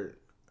better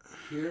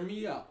hear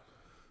me out.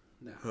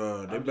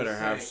 No. They better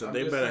have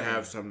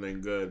something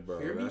good, bro.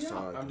 That's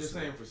all I'm just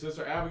saying, for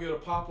Sister Abigail to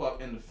pop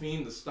up and the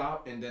Fiend to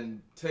stop and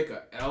then take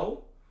a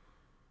L,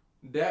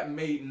 that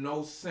made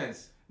no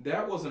sense.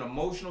 That was an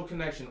emotional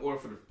connection in order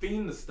for the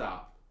Fiend to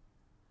stop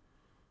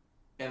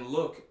and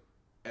look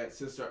at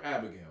Sister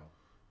Abigail.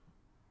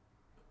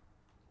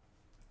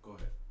 Go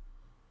ahead.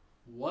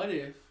 What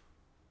if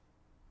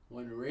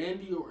when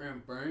Randy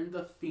Orton burned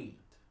the Fiend,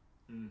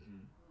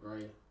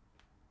 right,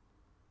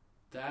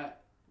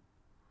 that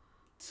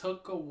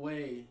took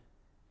away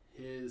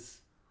his...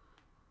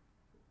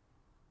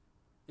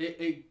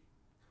 It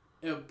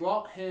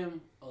brought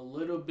him a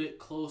little bit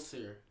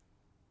closer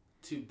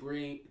to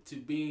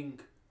being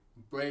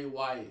Bray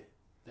Wyatt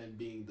than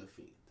being the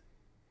Fiend.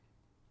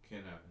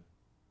 Can't happen.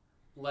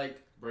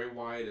 Like, Bray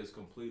Wyatt is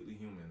completely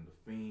human.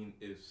 The Fiend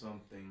is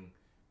something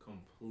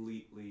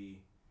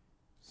completely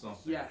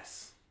something.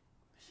 Yes,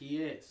 he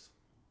is.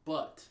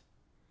 But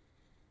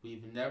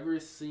we've never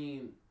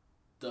seen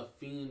the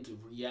Fiend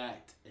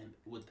react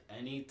with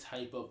any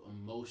type of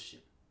emotion.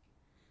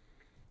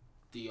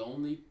 The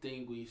only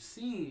thing we've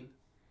seen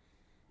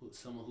with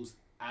someone who's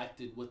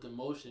acted with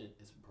emotion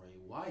is Bray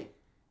Wyatt.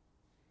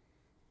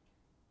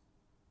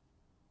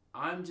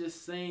 I'm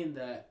just saying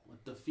that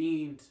with the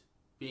Fiend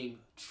being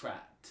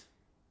trapped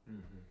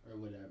or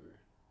whatever,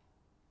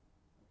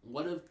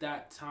 what if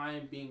that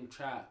time being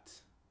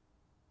trapped,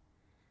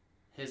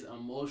 his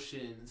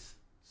emotions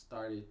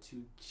started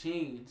to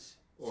change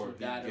or to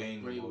that of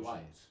Bray emotions.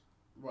 Wyatt?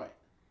 Right.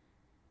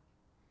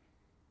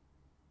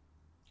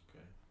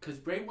 Okay. Because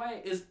Bray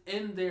Wyatt is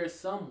in there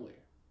somewhere.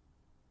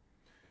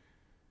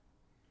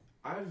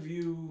 I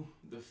view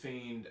the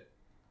Fiend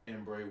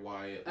and Bray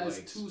Wyatt as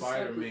like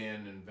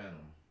Spider-Man and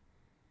Venom.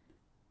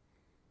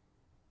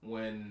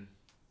 When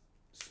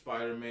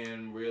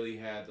Spider-Man really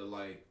had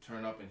to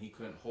turn up and he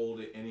couldn't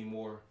hold it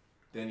anymore,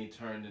 then he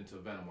turned into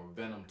Venom, or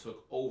Venom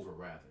took over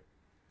rather.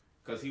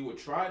 Because he would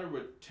try to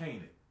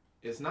retain it.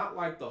 It's not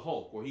like the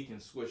Hulk where he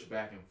can switch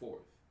back and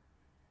forth.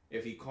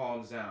 If he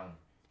calms down,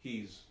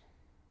 he's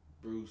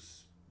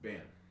Bruce Banner.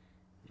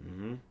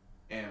 Mm-hmm.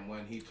 And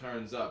when he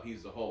turns up,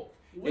 he's the Hulk.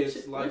 Which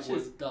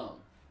is dumb.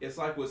 It's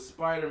like with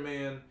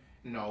Spider-Man,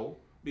 no.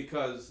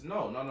 Because,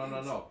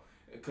 no.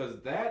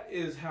 Because that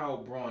is how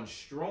Braun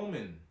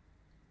Strowman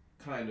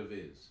kind of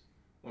is.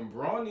 When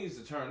Braun needs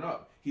to turn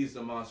up, he's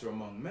the monster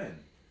among men.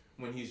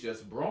 When he's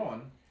just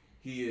Braun,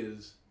 he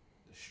is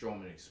the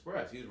Strowman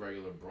Express. He's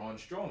regular Braun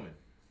Strowman.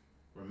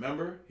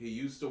 Remember, he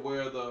used to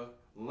wear the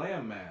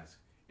lamb mask.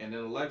 And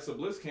then Alexa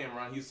Bliss came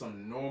around, he's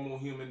some normal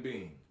human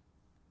being.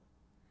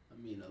 I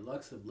mean,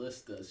 Alexa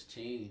Bliss does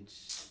change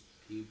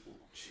people.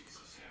 Jesus.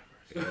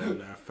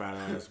 That fat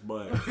ass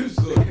butt.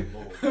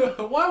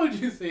 Why would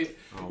you say it?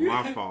 Oh,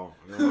 my fault.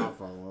 My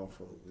fault.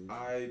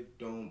 I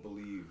don't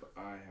believe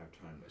I have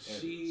time to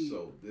edit,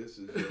 so this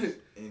is just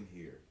in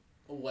here.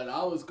 What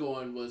I was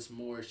going was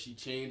more, she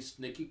changed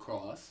Nikki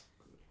Cross.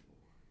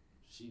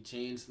 She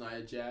changed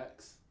Nia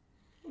Jax.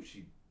 No,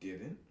 she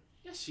didn't.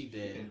 Yes, she She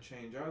did. didn't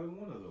change either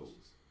one of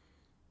those.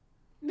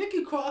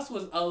 Nikki Cross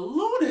was a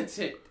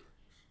lunatic.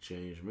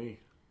 Changed me.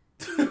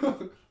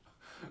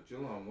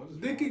 Jelon, what is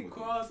Nikki wrong with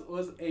Cross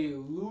was a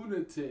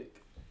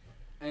lunatic.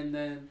 And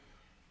then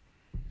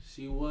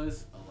she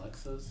was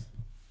Alexa's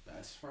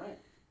best friend.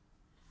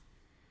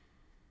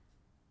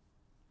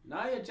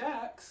 Nia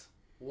Jax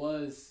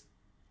was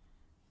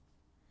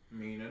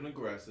mean and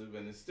aggressive,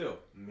 and it's still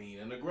mean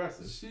and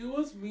aggressive. She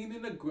was mean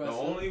and aggressive. The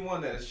only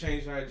one that has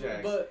changed Nia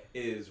Jax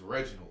is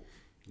Reginald.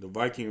 The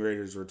Viking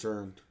Raiders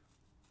returned.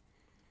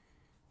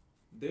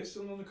 They're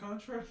still on the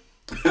contract?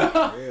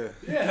 Yeah.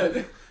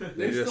 Yeah,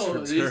 they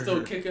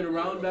still kicking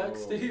around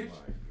backstage. Oh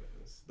my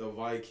goodness. The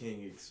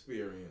Viking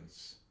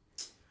experience.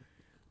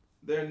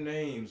 Their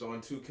names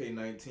on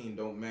 2K19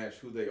 don't match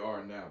who they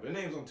are now. Their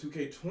names on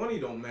 2K20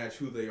 don't match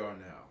who they are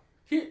now.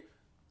 Here,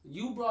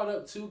 you brought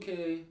up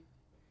 2K22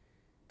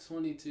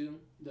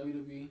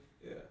 WWE.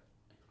 Yeah.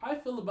 I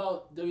feel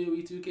about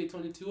WWE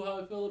 2K22 how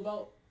I feel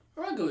about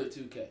regular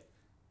 2K.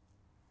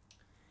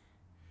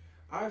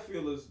 I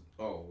feel as...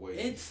 Oh, wait.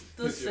 It's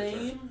the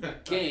same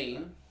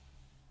game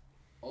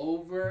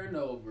over and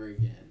over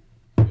again.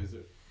 Is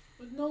it?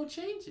 With no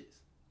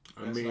changes.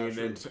 I mean,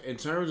 in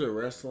terms of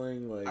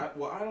wrestling, like...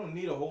 I don't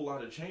need a whole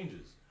lot of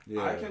changes.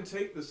 Yeah. I can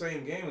take the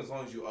same game as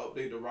long as you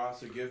update the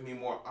roster, give me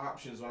more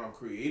options when I'm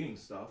creating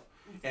stuff,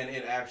 and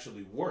it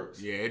actually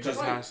works. Yeah, it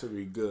just has to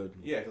be good.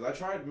 Yeah, because I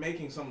tried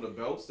making some of the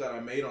belts that I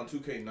made on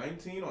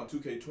 2K19, on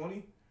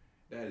 2K20.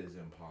 That is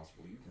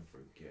impossible. You can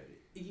forget it.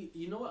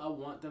 You know what I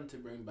want them to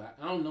bring back?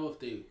 I don't know if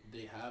they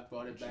have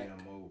brought it back.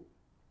 GM mode.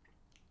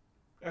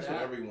 That's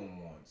what everyone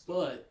wants.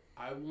 But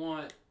I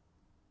want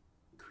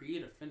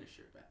create a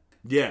finisher back.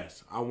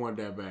 Yes, I want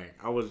that back.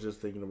 I was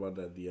just thinking about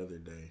that the other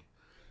day.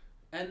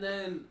 And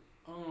then,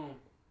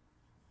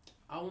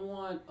 I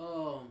want,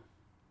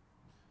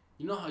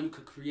 you know how you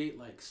could create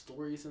like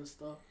stories and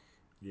stuff?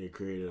 Yeah,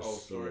 create a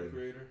story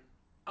creator.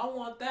 I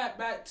want that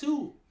back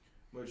too.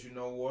 But you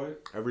know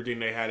what? Everything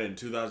they had in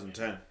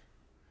 2010.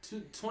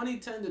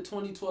 2010 to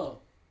 2012.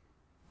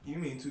 You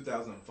mean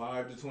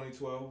 2005 to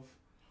 2012?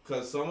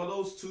 Because some of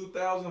those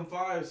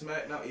 2005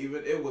 SmackDown,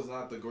 even it was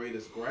not the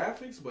greatest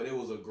graphics, but it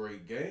was a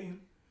great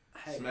game.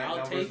 Hey, SmackDown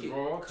I'll take vs. it.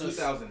 Raw,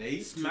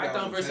 2008.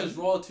 SmackDown vs.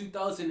 Raw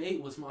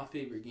 2008 was my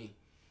favorite game.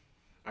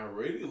 I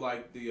really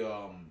liked the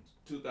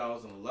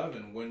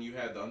 2011 when you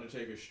had the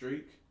Undertaker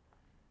streak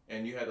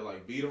and you had to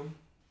like beat him.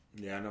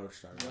 Yeah, I know what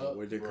you're talking about.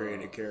 With the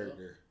created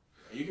character.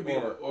 You could be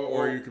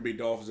or you could be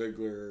Dolph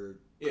Ziggler.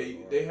 Yeah,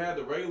 they had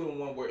the regular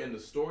one where in the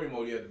story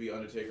mode you had to be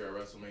Undertaker at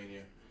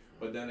WrestleMania,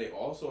 but then they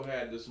also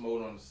had this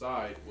mode on the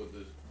side with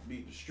the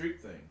beat the streak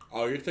thing.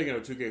 Oh, you're thinking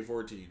of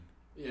 2K14.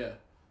 Yeah.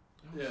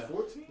 That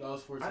was 14? That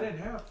was 14. I didn't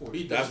have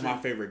 14. That's my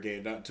favorite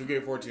game.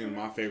 2K14 is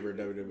my favorite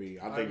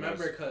WWE. I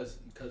remember because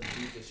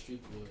beat the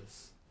streak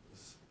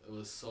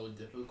was so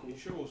difficult. You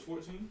sure it was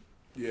 14?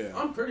 Yeah.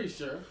 I'm pretty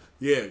sure.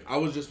 Yeah, I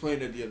was just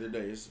playing it the other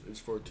day. It's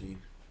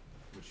 14.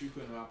 But you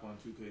couldn't hop on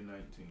 2K19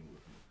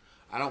 with me.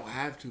 I don't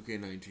have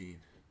 2K19.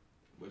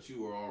 But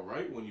you were all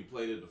right when you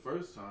played it the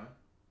first time.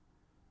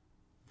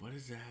 What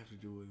does that have to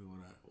do with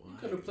what You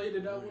could have played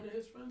it at one of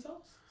his friends'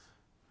 houses.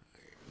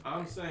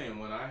 I'm saying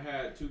when I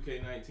had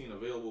 2K19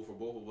 available for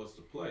both of us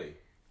to play,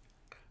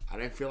 I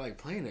didn't feel like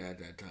playing it at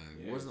that time.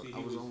 Yeah, I was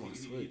on my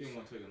Switch. He didn't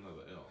want to take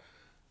another L.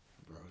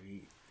 Bro,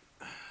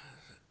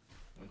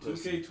 when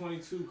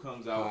 2K22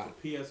 comes out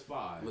for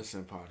PS5.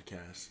 Listen,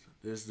 podcast.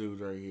 This dude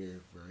right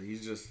here, bro.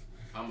 He's just...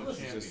 I'm a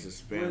champion. Just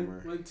a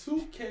spammer. When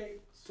 2K...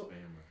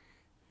 Spammer.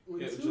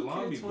 When Yeah,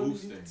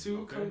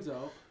 2K22 comes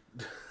out,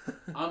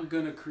 I'm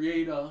going to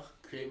create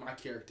my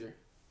character.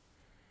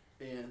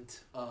 And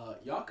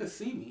y'all could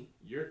see me.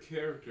 Your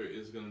character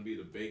is going to be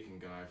the bacon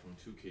guy from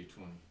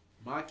 2K20.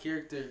 My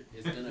character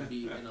is going to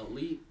be an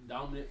elite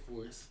dominant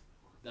force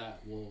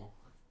that will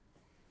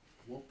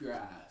whoop your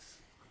ass.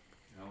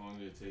 How long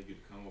did it take you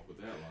to come up with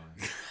that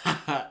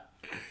line?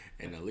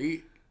 An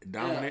elite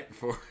dominant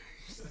force.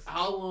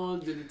 How long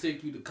did it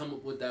take you to come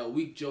up with that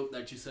weak joke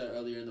that you said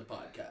earlier in the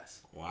podcast?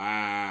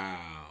 Wow.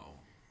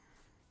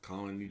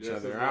 Calling each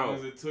Just other as out. long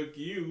as it took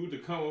you to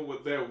come up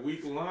with that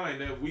weak line,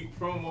 that weak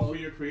promo for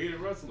your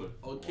creative wrestler.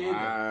 Okay,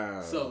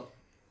 Wow. then. So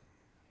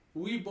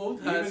we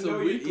both had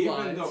some weak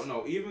lines.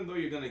 Even though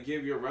you're gonna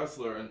give your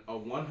wrestler a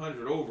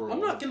 100 overall.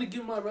 I'm not gonna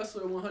give my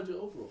wrestler a 100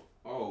 overall.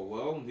 Oh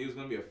well, he was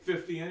gonna be a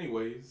 50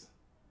 anyways.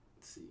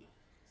 See,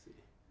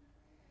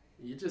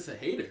 you're just a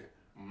hater.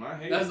 I'm not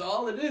hating. That's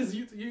all it is.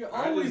 You're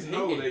always I just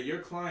know hating. that your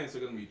clients are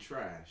gonna be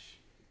trash.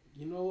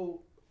 You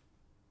know,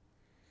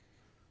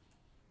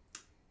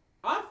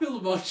 I feel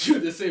about you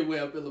the same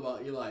way I feel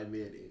about Eli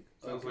Manning.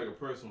 Sounds like a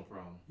personal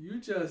problem. You're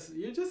just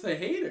a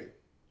hater.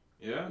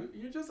 Yeah?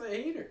 You're just a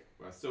hater.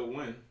 But I still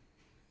win.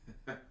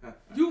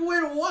 You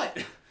win what?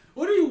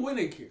 What are you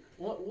winning here?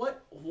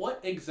 What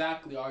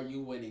exactly are you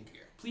winning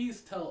here?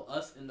 Please tell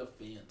us and the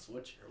fans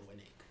what you're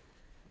winning.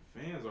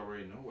 Fans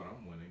already know what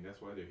I'm winning.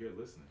 That's why they're here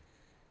listening.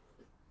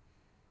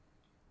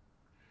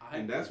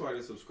 And that's why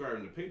they're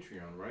subscribing to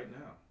Patreon right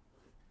now.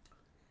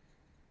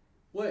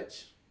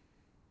 Which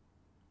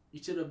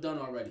you should have done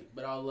already,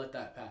 but I'll let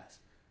that pass.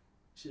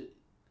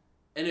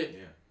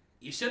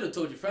 You should have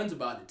told your friends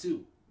about it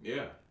too.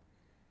 Yeah.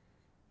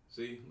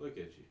 See, look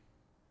at you.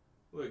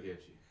 Look at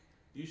you.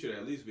 You should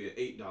at least be an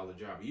 $8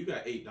 job. You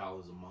got $8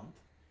 a month.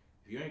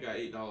 If you ain't got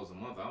 $8 a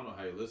month, I don't know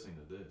how you're listening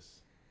to this.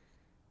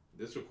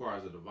 This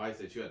requires a device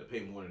that you had to pay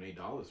more than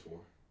 $8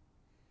 for.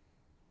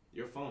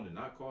 Your phone did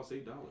not cost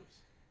 $8.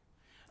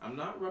 I'm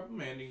not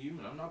reprimanding you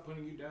and I'm not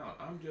putting you down.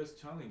 I'm just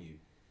telling you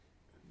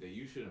that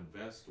you should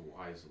invest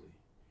wisely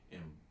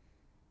in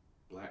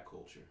black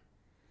culture.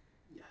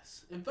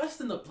 Yes. Invest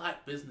in the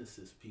black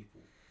businesses,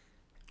 people.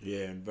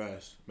 Yeah,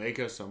 invest. Make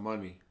us some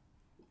money.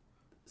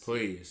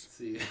 Please.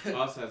 See.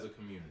 Us as a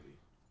community.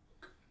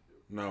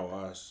 No,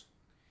 us.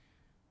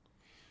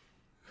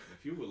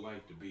 If you would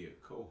like to be a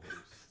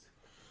co-host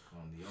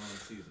on the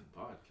On-Season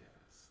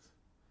podcast,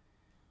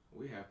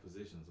 we have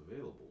positions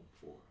available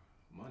for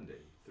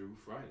Monday through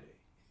Friday.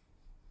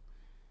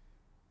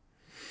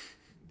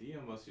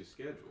 DM us your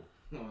schedule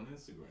on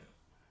Instagram.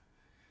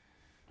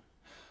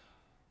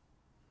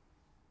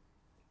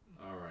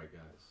 All right,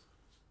 guys.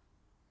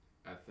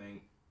 I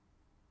think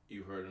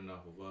you heard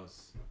enough of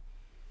us.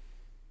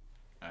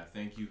 I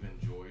think you've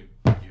enjoyed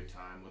your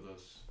time with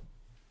us.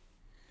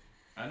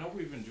 I know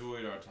we've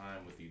enjoyed our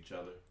time with each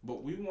other,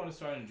 but we want to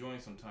start enjoying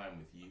some time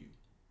with you.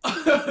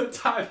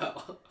 Time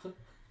out.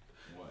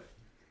 What?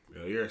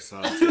 Yo, you're a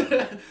solid.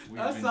 We've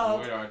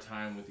enjoyed our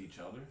time with each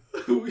other.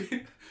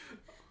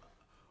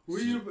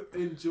 We've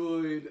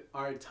enjoyed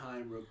our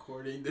time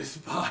recording this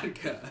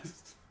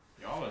podcast.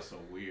 Y'all are so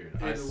weird.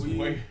 And I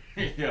swear.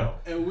 Yo.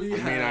 And we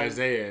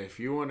Isaiah, if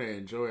you want to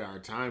enjoy our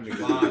time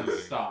together. Vaughn,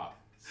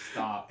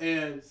 stop.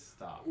 And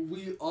stop.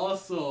 We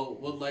also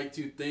would like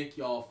to thank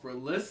y'all for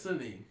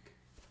listening.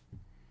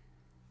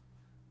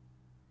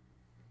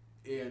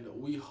 And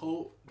we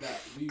hope that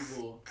we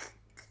will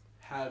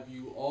have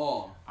you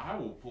all. I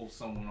will pull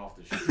someone off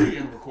the street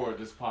and record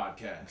this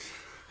podcast.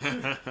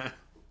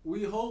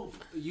 We hope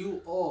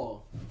you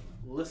all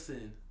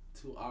listen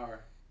to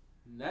our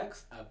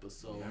next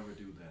episode. Never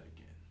do that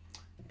again.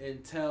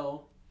 And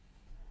tell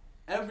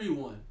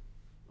everyone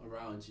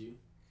around you,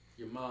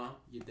 your mom,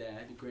 your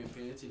dad, your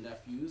grandparents, your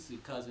nephews, your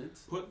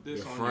cousins. Put this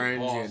your on friends,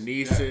 your boss. your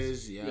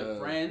nieces, yes. your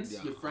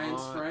friends, your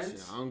friends'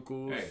 friends, your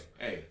uncles.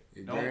 Hey,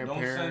 your don't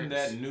send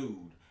that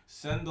nude.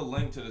 Send the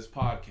link to this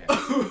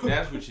podcast.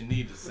 That's what you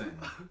need to send.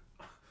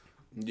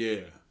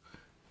 Yeah.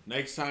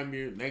 Next time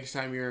you're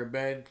in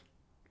bed,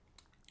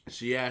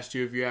 she asked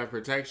you if you have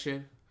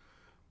protection.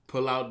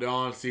 Pull out the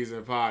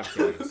On-Season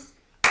podcast.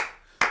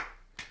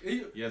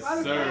 Yes,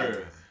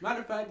 sir. Matter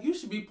of fact, you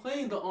should be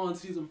playing the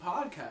On-Season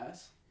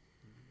podcast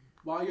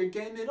while you're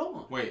getting it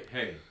on. Wait,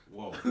 hey,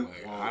 whoa.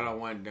 I don't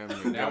want them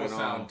to that would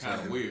sound kind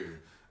of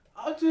weird.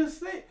 I'll just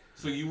say.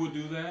 So you would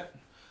do that?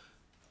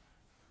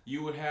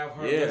 You would have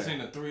her listening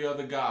to 3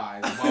 other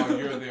guys while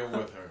you're there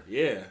with her.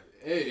 Yeah.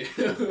 Hey.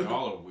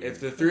 Y'all are weird. If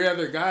the 3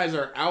 other guys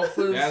are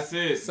alphas, that's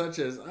it. Such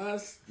as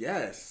us,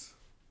 yes.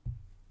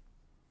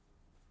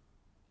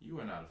 You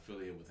are not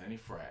affiliated with any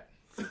frat.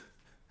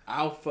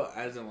 Alpha,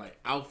 as in like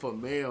alpha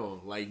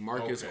male, like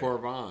Marcus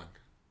Corvon.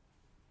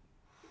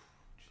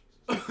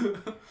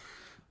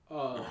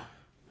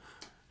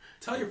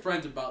 Tell your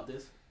friends about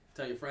this.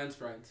 Tell your friends'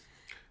 friends.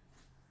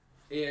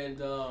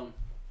 And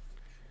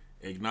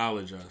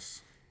acknowledge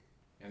us.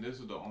 And this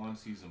is the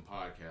On-Season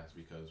podcast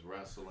because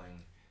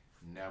wrestling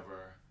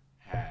never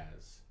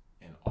has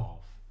an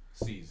off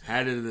season.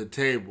 Head of the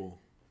table.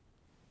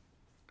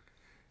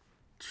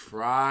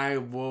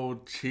 Tribal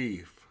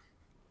Chief.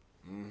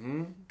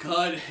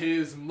 cut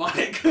his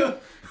mic.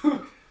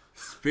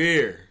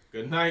 Spear.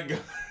 Good night, guys.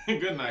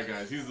 Good night,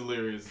 guys. He's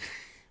delirious.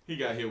 He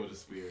got hit with a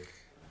spear.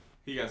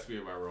 He got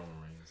speared by Roman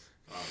Reigns.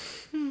 All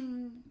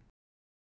right.